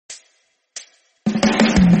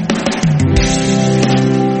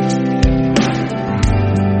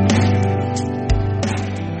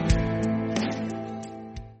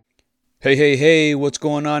Hey, what's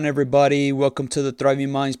going on, everybody? Welcome to the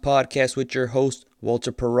Thriving Minds podcast with your host,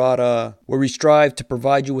 Walter Parada, where we strive to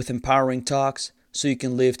provide you with empowering talks so you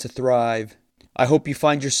can live to thrive. I hope you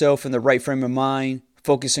find yourself in the right frame of mind,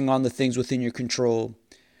 focusing on the things within your control.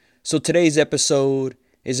 So today's episode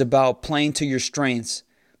is about playing to your strengths,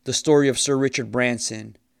 the story of Sir Richard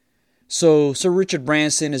Branson. So Sir Richard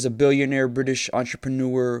Branson is a billionaire British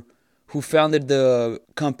entrepreneur who founded the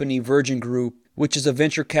company Virgin Group, which is a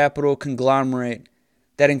venture capital conglomerate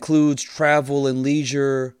that includes travel and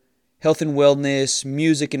leisure, health and wellness,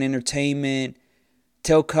 music and entertainment,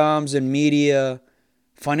 telecoms and media,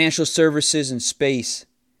 financial services, and space.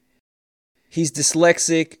 He's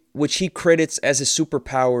dyslexic, which he credits as his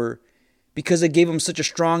superpower because it gave him such a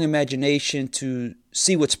strong imagination to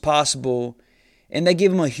see what's possible, and that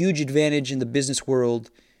gave him a huge advantage in the business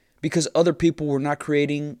world because other people were not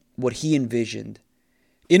creating what he envisioned.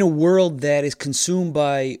 In a world that is consumed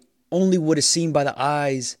by only what is seen by the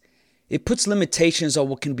eyes, it puts limitations on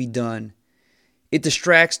what can be done. It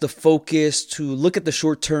distracts the focus to look at the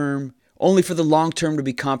short term, only for the long term to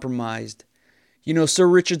be compromised. Sir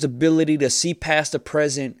Richard's ability to see past the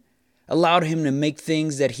present allowed him to make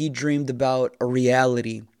things that he dreamed about a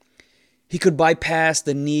reality. He could bypass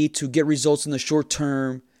the need to get results in the short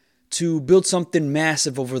term to build something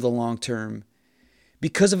massive over the long term.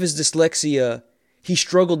 Because of his dyslexia, he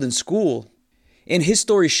struggled in school. And his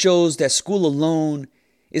story shows that school alone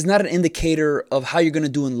is not an indicator of how you're going to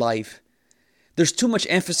do in life. There's too much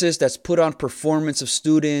emphasis that's put on performance of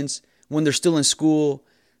students when they're still in school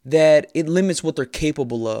that it limits what they're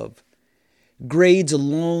capable of. Grades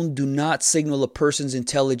alone do not signal a person's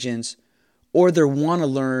intelligence or their want to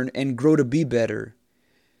learn and grow to be better.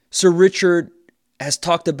 Sir Richard has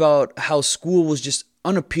talked about how school was just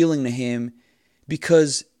unappealing to him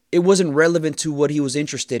because it wasn't relevant to what he was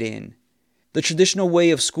interested in. The traditional way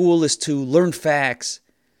of school is to learn facts,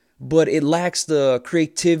 but it lacks the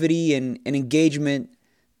creativity and engagement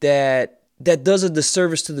that does a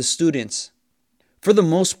disservice to the students. For the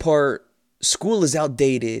most part, school is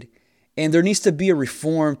outdated, and there needs to be a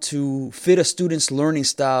reform to fit a student's learning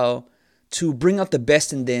style to bring out the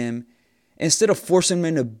best in them instead of forcing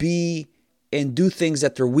them to be and do things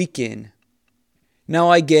that they're weak in. Now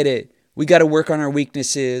I get it. We got to work on our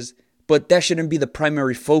weaknesses, but that shouldn't be the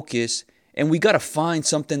primary focus. And we got to find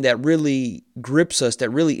something that really grips us, that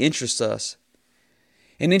really interests us.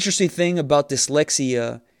 An interesting thing about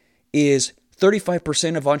dyslexia is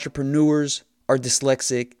 35% of entrepreneurs are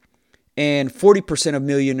dyslexic and 40% of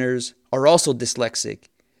millionaires are also dyslexic.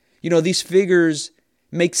 These figures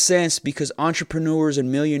make sense because entrepreneurs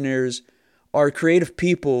and millionaires are creative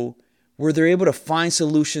people where they're able to find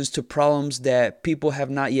solutions to problems that people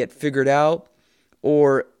have not yet figured out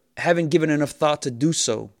or haven't given enough thought to do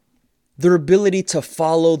so. Their ability to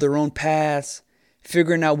follow their own paths,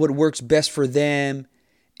 figuring out what works best for them,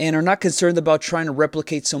 and are not concerned about trying to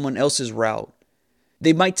replicate someone else's route.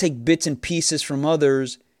 They might take bits and pieces from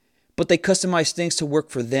others, but they customize things to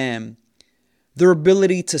work for them. Their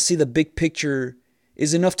ability to see the big picture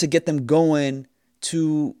is enough to get them going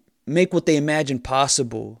to make what they imagine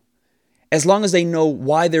possible. As long as they know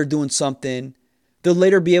why they're doing something, they'll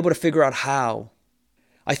later be able to figure out how.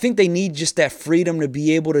 I think they need just that freedom to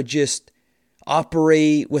be able to just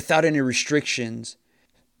operate without any restrictions.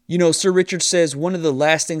 Sir Richard says one of the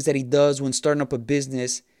last things that he does when starting up a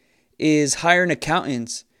business is hiring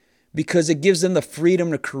accountants because it gives them the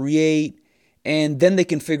freedom to create, and then they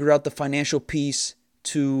can figure out the financial piece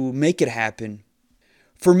to make it happen.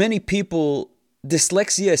 For many people,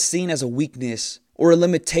 dyslexia is seen as a weakness or a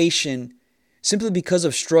limitation simply because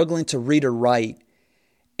of struggling to read or write.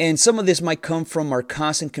 And some of this might come from our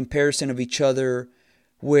constant comparison of each other,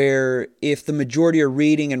 where if the majority are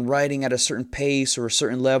reading and writing at a certain pace or a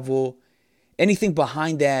certain level, anything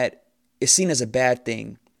behind that is seen as a bad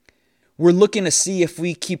thing. We're looking to see if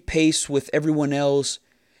we keep pace with everyone else,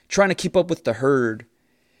 trying to keep up with the herd.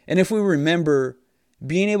 And if we remember,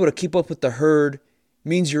 being able to keep up with the herd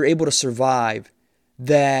means you're able to survive,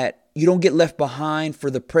 that you don't get left behind for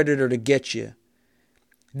the predator to get you.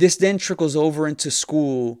 This then trickles over into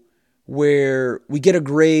school, where we get a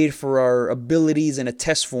grade for our abilities in a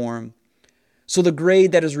test form. So the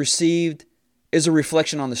grade that is received is a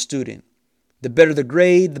reflection on the student. The better the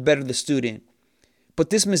grade, the better the student. But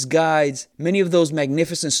this misguides many of those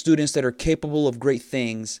magnificent students that are capable of great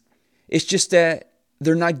things. It's just that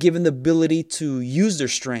they're not given the ability to use their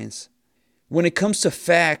strengths. When it comes to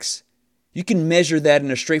facts, you can measure that in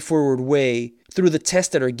a straightforward way through the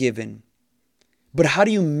tests that are given. But how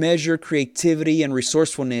do you measure creativity and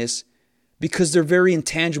resourcefulness? Because they're very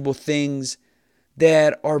intangible things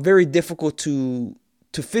that are very difficult to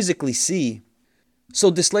to physically see.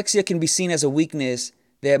 So dyslexia can be seen as a weakness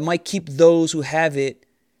that might keep those who have it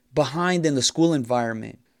behind in the school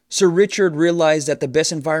environment. Sir Richard realized that the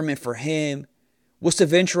best environment for him was to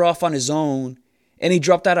venture off on his own, and he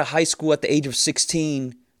dropped out of high school at the age of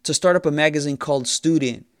 16 to start up a magazine called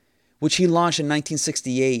Student, which he launched in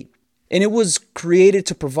 1968. And it was created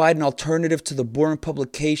to provide an alternative to the boring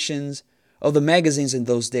publications of the magazines in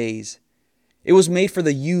those days. It was made for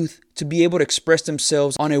the youth to be able to express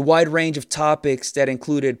themselves on a wide range of topics that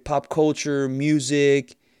included pop culture,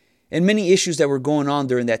 music, and many issues that were going on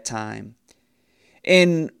during that time.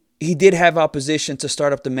 And he did have opposition to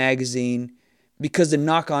start up the magazine because the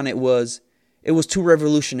knock on it was too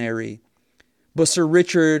revolutionary. But Sir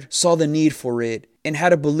Richard saw the need for it and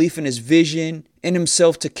had a belief in his vision and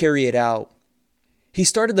himself to carry it out. He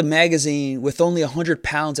started the magazine with only 100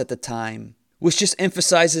 pounds at the time, which just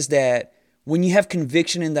emphasizes that when you have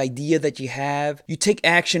conviction in the idea that you have, you take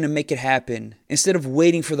action and make it happen instead of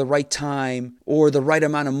waiting for the right time or the right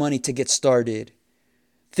amount of money to get started.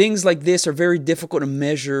 Things like this are very difficult to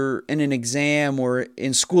measure in an exam or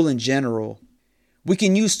in school in general. We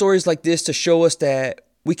can use stories like this to show us that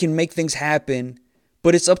we can make things happen,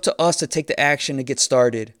 but it's up to us to take the action to get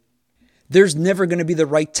started. There's never going to be the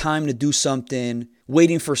right time to do something,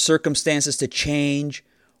 waiting for circumstances to change,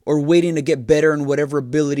 or waiting to get better in whatever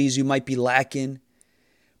abilities you might be lacking.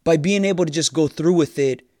 By being able to just go through with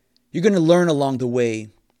it, you're going to learn along the way.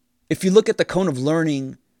 If you look at the cone of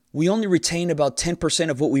learning, we only retain about 10%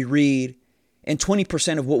 of what we read and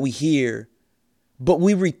 20% of what we hear. But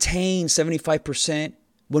we retain 75%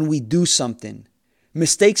 when we do something.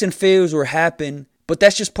 Mistakes and failures will happen, but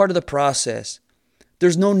that's just part of the process.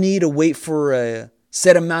 There's no need to wait for a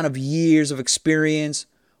set amount of years of experience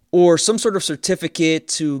or some sort of certificate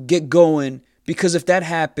to get going, because if that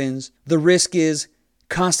happens, the risk is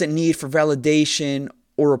constant need for validation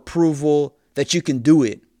or approval that you can do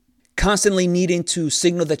it. Constantly needing to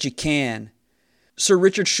signal that you can. Sir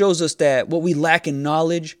Richard shows us that what we lack in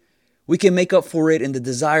knowledge, we can make up for it in the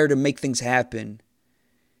desire to make things happen.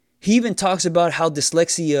 He even talks about how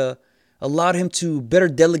dyslexia allowed him to better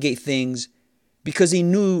delegate things because he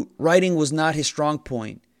knew writing was not his strong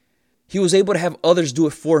point. He was able to have others do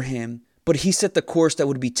it for him, but he set the course that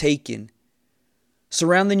would be taken.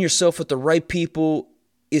 Surrounding yourself with the right people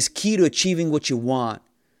is key to achieving what you want.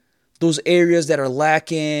 Those areas that are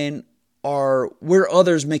lacking are where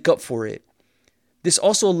others make up for it. This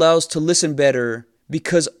also allows to listen better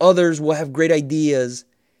because others will have great ideas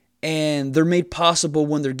and they're made possible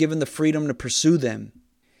when they're given the freedom to pursue them.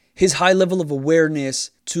 His high level of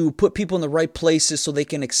awareness to put people in the right places so they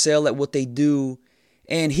can excel at what they do,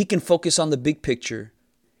 and he can focus on the big picture.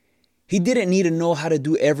 He didn't need to know how to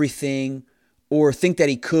do everything or think that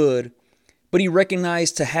he could, but he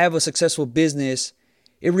recognized to have a successful business,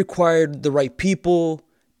 it required the right people,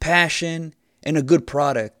 passion, and a good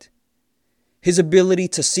product. His ability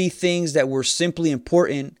to see things that were simply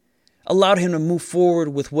important allowed him to move forward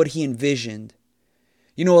with what he envisioned.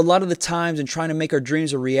 You know, a lot of the times in trying to make our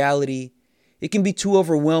dreams a reality, it can be too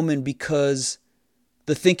overwhelming because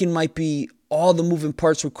the thinking might be all the moving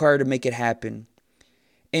parts required to make it happen.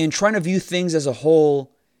 And trying to view things as a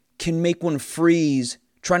whole can make one freeze,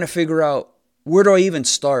 trying to figure out, where do I even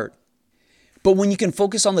start? But when you can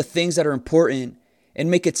focus on the things that are important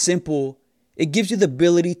and make it simple, it gives you the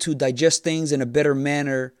ability to digest things in a better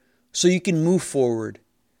manner so you can move forward.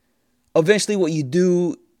 Eventually what you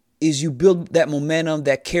do is you build that momentum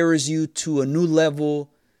that carries you to a new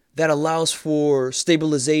level that allows for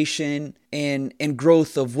stabilization and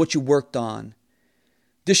growth of what you worked on.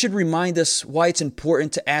 This should remind us why it's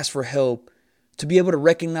important to ask for help, to be able to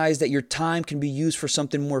recognize that your time can be used for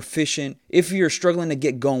something more efficient if you're struggling to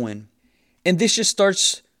get going. And this just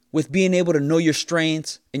starts with being able to know your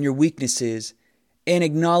strengths and your weaknesses and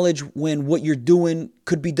acknowledge when what you're doing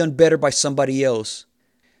could be done better by somebody else.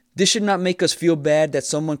 This should not make us feel bad that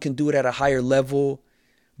someone can do it at a higher level,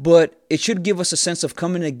 but it should give us a sense of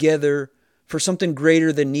coming together for something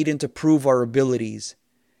greater than needing to prove our abilities.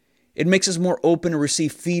 It makes us more open to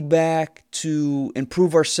receive feedback, to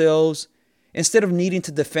improve ourselves, instead of needing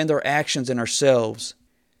to defend our actions and ourselves.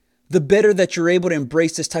 The better that you're able to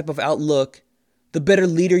embrace this type of outlook, the better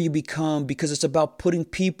leader you become, because it's about putting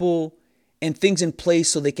people and things in place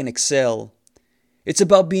so they can excel. It's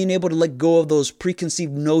about being able to let go of those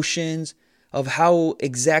preconceived notions of how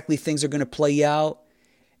exactly things are going to play out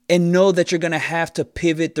and know that you're going to have to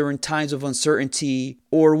pivot during times of uncertainty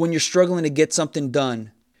or when you're struggling to get something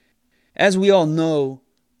done. As we all know,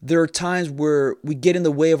 there are times where we get in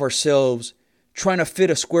the way of ourselves trying to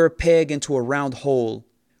fit a square peg into a round hole.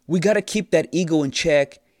 We got to keep that ego in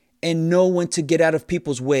check and know when to get out of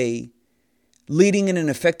people's way. Leading in an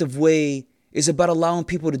effective way is about allowing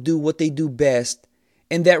people to do what they do best,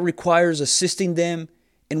 and that requires assisting them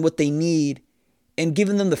in what they need and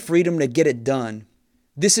giving them the freedom to get it done.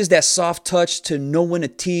 This is that soft touch to know when to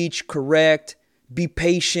teach, correct, be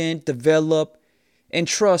patient, develop, and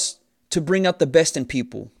trust to bring out the best in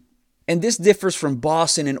people. And this differs from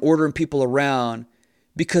bossing and ordering people around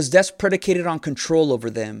because that's predicated on control over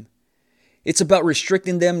them. It's about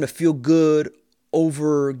restricting them to feel good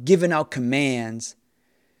over giving out commands.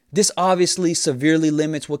 This obviously severely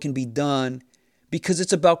limits what can be done because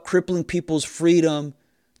it's about crippling people's freedom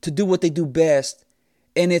to do what they do best,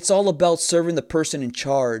 and it's all about serving the person in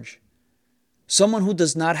charge. Someone who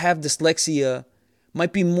does not have dyslexia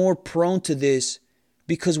might be more prone to this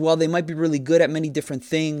because while they might be really good at many different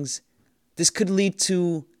things, this could lead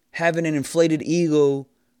to having an inflated ego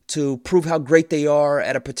to prove how great they are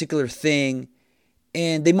at a particular thing,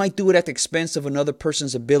 and they might do it at the expense of another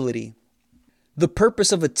person's ability. The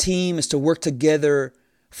purpose of a team is to work together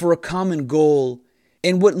for a common goal,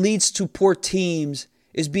 and what leads to poor teams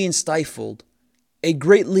is being stifled. A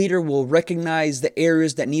great leader will recognize the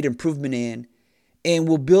areas that need improvement in and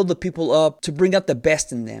will build the people up to bring out the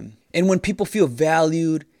best in them. And when people feel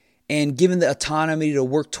valued and given the autonomy to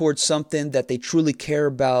work towards something that they truly care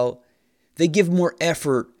about, they give more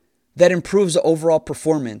effort that improves the overall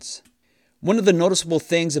performance. One of the noticeable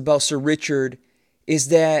things about Sir Richard is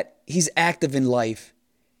that he's active in life.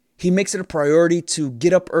 He makes it a priority to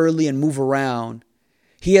get up early and move around.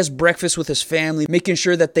 He has breakfast with his family, making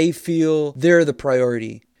sure that they feel they're the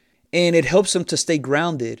priority. And it helps him to stay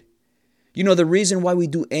grounded. You know, the reason why we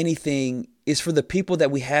do anything is for the people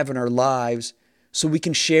that we have in our lives so we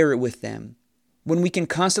can share it with them. When we can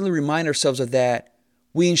constantly remind ourselves of that,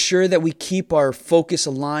 we ensure that we keep our focus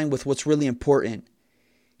aligned with what's really important.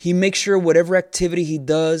 He makes sure whatever activity he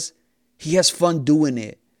does, he has fun doing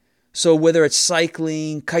it. So whether it's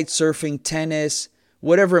cycling, kite surfing, tennis,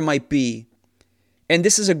 whatever it might be. And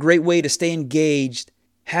this is a great way to stay engaged,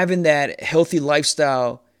 having that healthy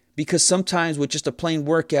lifestyle, because sometimes with just a plain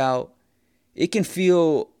workout, it can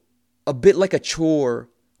feel a bit like a chore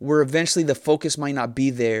where eventually the focus might not be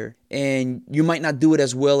there and you might not do it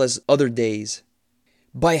as well as other days.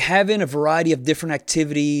 By having a variety of different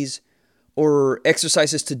activities or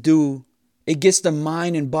exercises to do, it gets the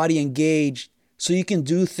mind and body engaged so you can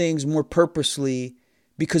do things more purposely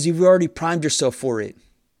because you've already primed yourself for it.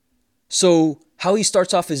 So how he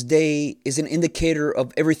starts off his day is an indicator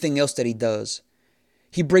of everything else that he does.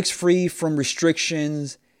 He breaks free from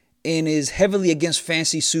restrictions and is heavily against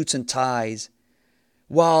fancy suits and ties.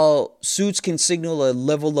 While suits can signal a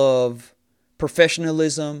level of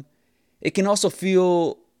professionalism, it can also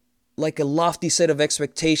feel like a lofty set of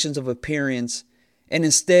expectations of appearance, and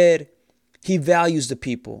instead, he values the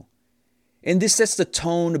people. And this sets the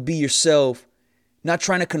tone to be yourself, not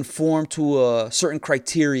trying to conform to a certain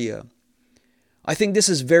criteria. I think this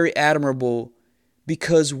is very admirable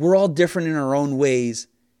because we're all different in our own ways,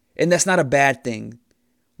 and that's not a bad thing.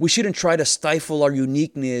 We shouldn't try to stifle our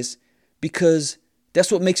uniqueness because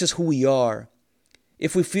that's what makes us who we are.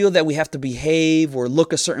 If we feel that we have to behave or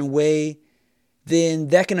look a certain way, then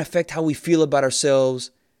that can affect how we feel about ourselves,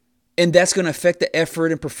 and that's going to affect the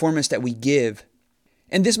effort and performance that we give.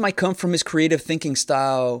 And this might come from his creative thinking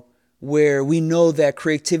style, where we know that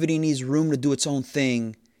creativity needs room to do its own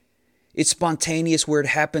thing. It's spontaneous where it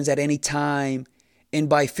happens at any time, and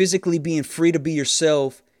by physically being free to be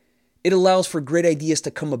yourself, it allows for great ideas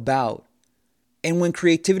to come about. And when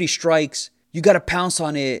creativity strikes, you got to pounce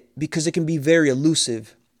on it because it can be very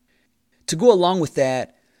elusive. To go along with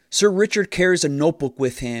that, Sir Richard carries a notebook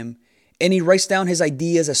with him, and he writes down his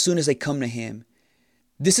ideas as soon as they come to him.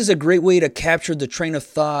 This is a great way to capture the train of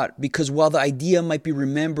thought because while the idea might be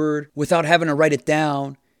remembered without having to write it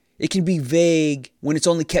down, it can be vague when it's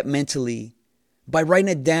only kept mentally. By writing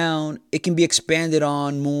it down, it can be expanded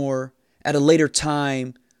on more at a later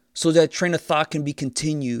time so that train of thought can be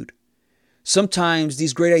continued. Sometimes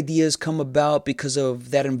these great ideas come about because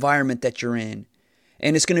of that environment that you're in,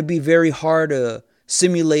 and it's going to be very hard to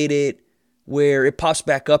simulate it where it pops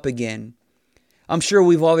back up again. I'm sure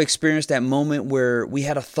we've all experienced that moment where we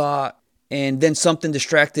had a thought and then something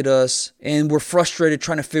distracted us and we're frustrated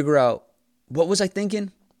trying to figure out, what was I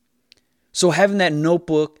thinking? So having that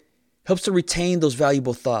notebook helps to retain those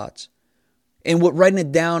valuable thoughts. And what writing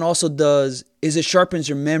it down also does is it sharpens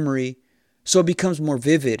your memory so it becomes more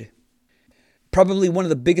vivid. Probably one of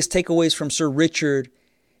the biggest takeaways from Sir Richard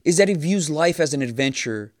is that he views life as an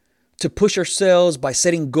adventure, to push ourselves by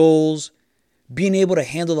setting goals, being able to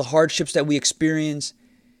handle the hardships that we experience,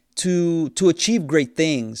 to achieve great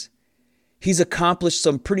things. He's accomplished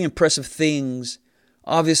some pretty impressive things,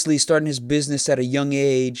 obviously starting his business at a young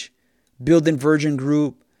age, building Virgin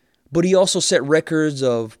Group, but he also set records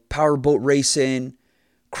of powerboat racing,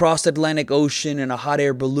 crossed the Atlantic Ocean in a hot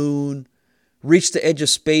air balloon, reached the edge of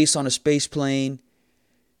space on a space plane.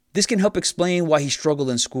 This can help explain why he struggled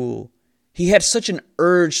in school. He had such an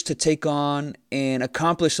urge to take on and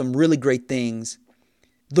accomplish some really great things.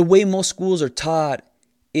 The way most schools are taught,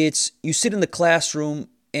 it's you sit in the classroom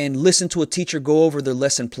and listen to a teacher go over their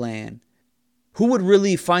lesson plan. Who would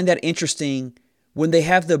really find that interesting when they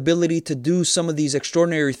have the ability to do some of these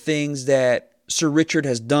extraordinary things that Sir Richard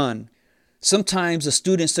has done? Sometimes a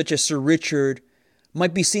student such as Sir Richard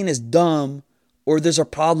might be seen as dumb or there's a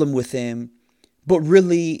problem with him. But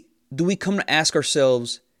really, do we come to ask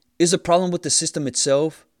ourselves, is the problem with the system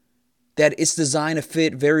itself? That it's designed to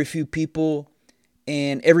fit very few people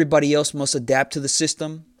and everybody else must adapt to the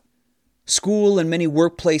system? School and many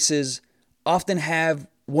workplaces often have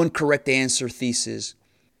one correct answer thesis,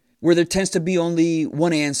 where there tends to be only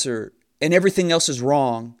one answer and everything else is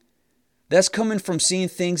wrong. That's coming from seeing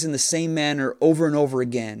things in the same manner over and over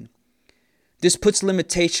again. This puts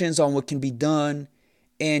limitations on what can be done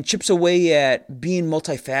and chips away at being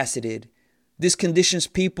multifaceted. This conditions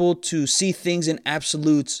people to see things in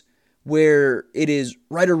absolutes where it is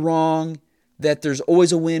right or wrong, that there's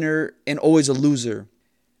always a winner and always a loser.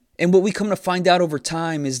 And what we come to find out over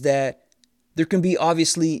time is that there can be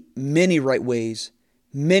obviously many right ways,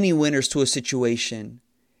 many winners to a situation.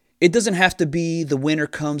 It doesn't have to be the winner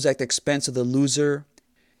comes at the expense of the loser.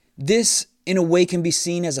 This, in a way, can be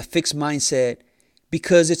seen as a fixed mindset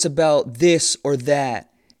because it's about this or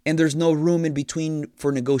that, and there's no room in between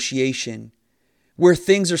for negotiation, where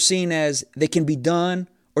things are seen as they can be done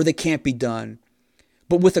or they can't be done.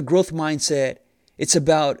 But with a growth mindset, it's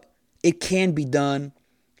about it can be done.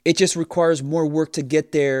 It just requires more work to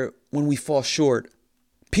get there when we fall short.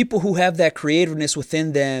 People who have that creativeness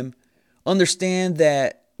within them understand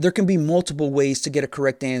that there can be multiple ways to get a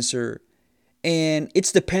correct answer, and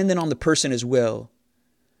it's dependent on the person as well.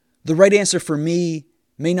 The right answer for me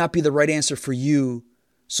may not be the right answer for you,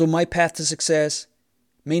 so my path to success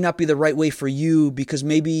may not be the right way for you because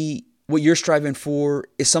maybe what you're striving for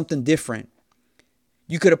is something different.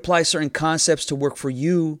 You could apply certain concepts to work for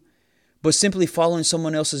you, but simply following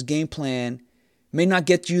someone else's game plan may not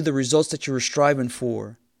get you the results that you were striving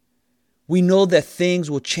for. We know that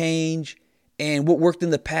things will change and what worked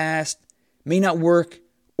in the past may not work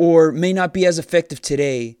or may not be as effective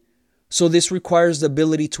today. So this requires the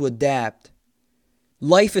ability to adapt.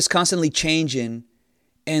 Life is constantly changing,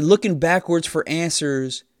 and looking backwards for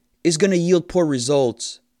answers is going to yield poor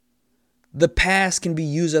results. The past can be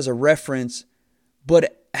used as a reference,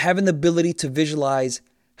 but having the ability to visualize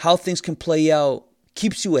how things can play out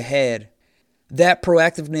keeps you ahead. That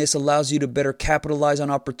proactiveness allows you to better capitalize on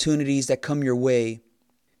opportunities that come your way.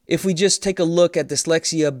 If we just take a look at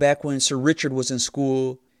dyslexia back when Sir Richard was in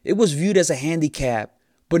school, it was viewed as a handicap.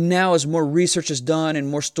 But now as more research is done and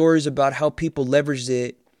more stories about how people leveraged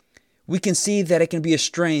it, we can see that it can be a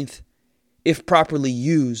strength if properly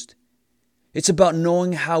used. It's about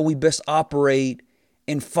knowing how we best operate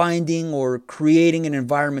and finding or creating an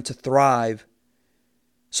environment to thrive.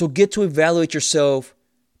 So get to evaluate yourself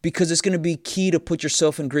because it's going to be key to put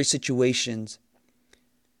yourself in great situations.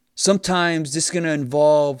 Sometimes this is going to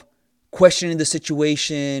involve questioning the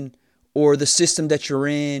situation or the system that you're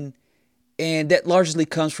in, and that largely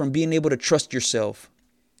comes from being able to trust yourself.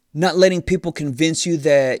 Not letting people convince you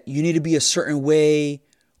that you need to be a certain way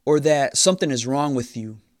or that something is wrong with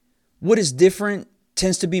you. What is different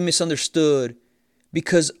tends to be misunderstood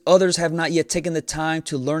because others have not yet taken the time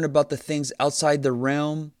to learn about the things outside their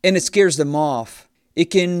realm, and it scares them off. It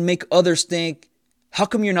can make others think, how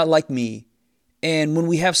come you're not like me? And when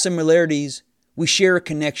we have similarities, we share a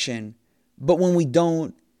connection. But when we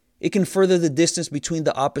don't, it can further the distance between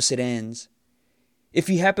the opposite ends. If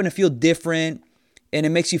you happen to feel different and it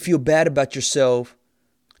makes you feel bad about yourself,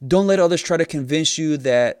 don't let others try to convince you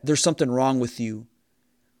that there's something wrong with you.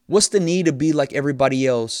 What's the need to be like everybody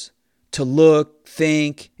else? To look,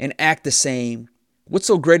 think, and act the same? What's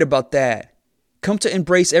so great about that? Come to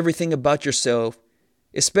embrace everything about yourself,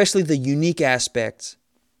 especially the unique aspects.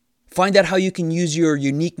 Find out how you can use your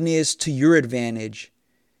uniqueness to your advantage.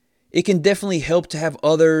 It can definitely help to have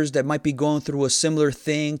others that might be going through a similar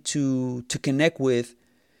thing to connect with.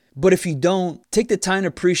 But if you don't, take the time to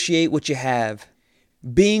appreciate what you have.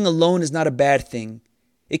 Being alone is not a bad thing.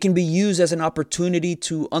 It can be used as an opportunity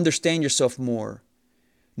to understand yourself more.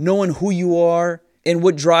 Knowing who you are and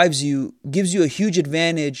what drives you gives you a huge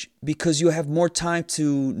advantage because you have more time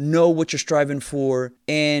to know what you're striving for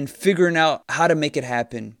and figuring out how to make it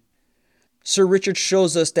happen. Sir Richard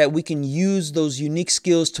shows us that we can use those unique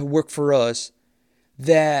skills to work for us,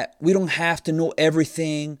 that we don't have to know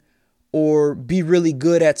everything or be really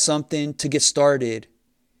good at something to get started.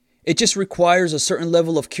 It just requires a certain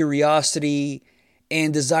level of curiosity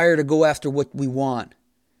and desire to go after what we want.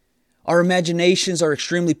 Our imaginations are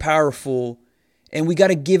extremely powerful, and we got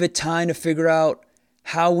to give it time to figure out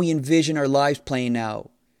how we envision our lives playing out.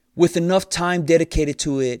 With enough time dedicated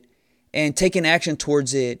to it and taking action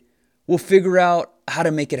towards it, we'll figure out how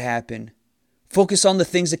to make it happen. Focus on the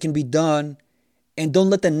things that can be done, and don't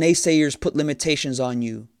let the naysayers put limitations on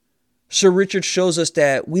you. Sir Richard shows us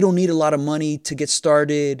that we don't need a lot of money to get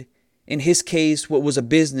started. In his case, what was a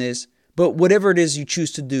business, but whatever it is you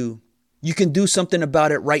choose to do, you can do something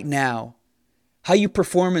about it right now. How you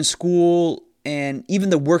perform in school and even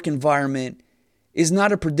the work environment is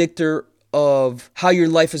not a predictor of how your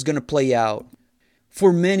life is going to play out.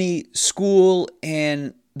 For many, school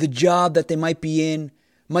and the job that they might be in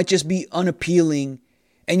might just be unappealing,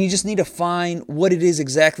 and you just need to find what it is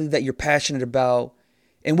exactly that you're passionate about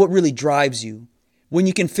and what really drives you. When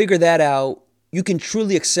you can figure that out, you can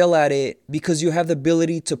truly excel at it because you have the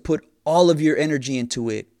ability to put all of your energy into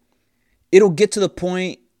it. It'll get to the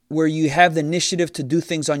point where you have the initiative to do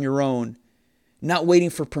things on your own, not waiting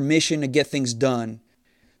for permission to get things done.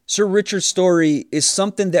 Sir Richard's story is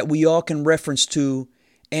something that we all can reference to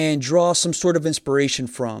and draw some sort of inspiration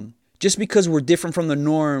from. Just because we're different from the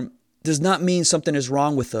norm does not mean something is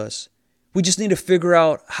wrong with us. We just need to figure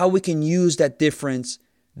out how we can use that difference,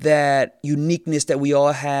 that uniqueness that we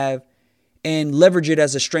all have, and leverage it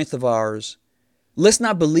as a strength of ours. Let's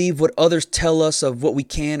not believe what others tell us of what we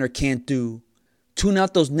can or can't do. Tune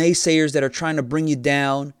out those naysayers that are trying to bring you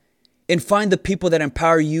down, and find the people that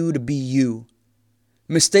empower you to be you.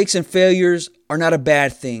 Mistakes and failures are not a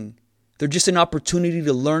bad thing. They're just an opportunity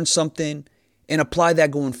to learn something and apply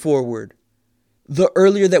that going forward. The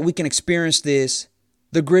earlier that we can experience this,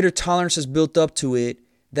 the greater tolerance is built up to it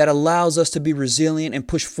that allows us to be resilient and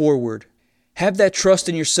push forward. Have that trust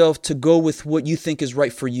in yourself to go with what you think is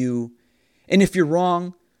right for you. And if you're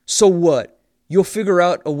wrong, so what? You'll figure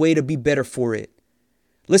out a way to be better for it.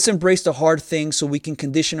 Let's embrace the hard things so we can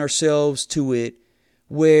condition ourselves to it,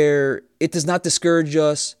 where it does not discourage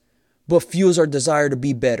us, but fuels our desire to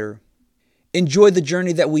be better. Enjoy the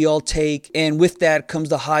journey that we all take, and with that comes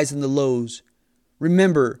the highs and the lows.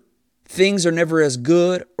 Remember, things are never as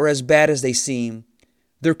good or as bad as they seem.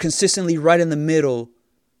 They're consistently right in the middle.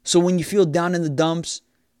 So when you feel down in the dumps,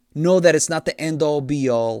 know that it's not the end-all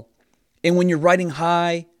be-all. And when you're riding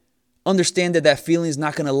high, understand that that feeling is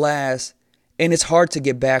not going to last, and it's hard to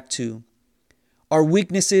get back to. Our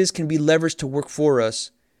weaknesses can be leveraged to work for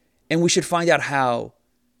us, and we should find out how.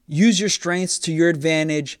 Use your strengths to your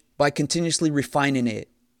advantage by continuously refining it.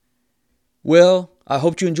 Well, I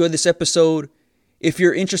hope you enjoyed this episode. If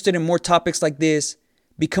you're interested in more topics like this,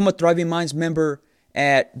 become a Thriving Minds member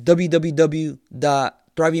at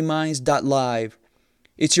www.thrivingminds.live.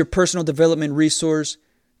 It's your personal development resource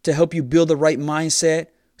to help you build the right mindset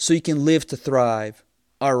so you can live to thrive.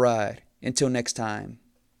 All right, until next time.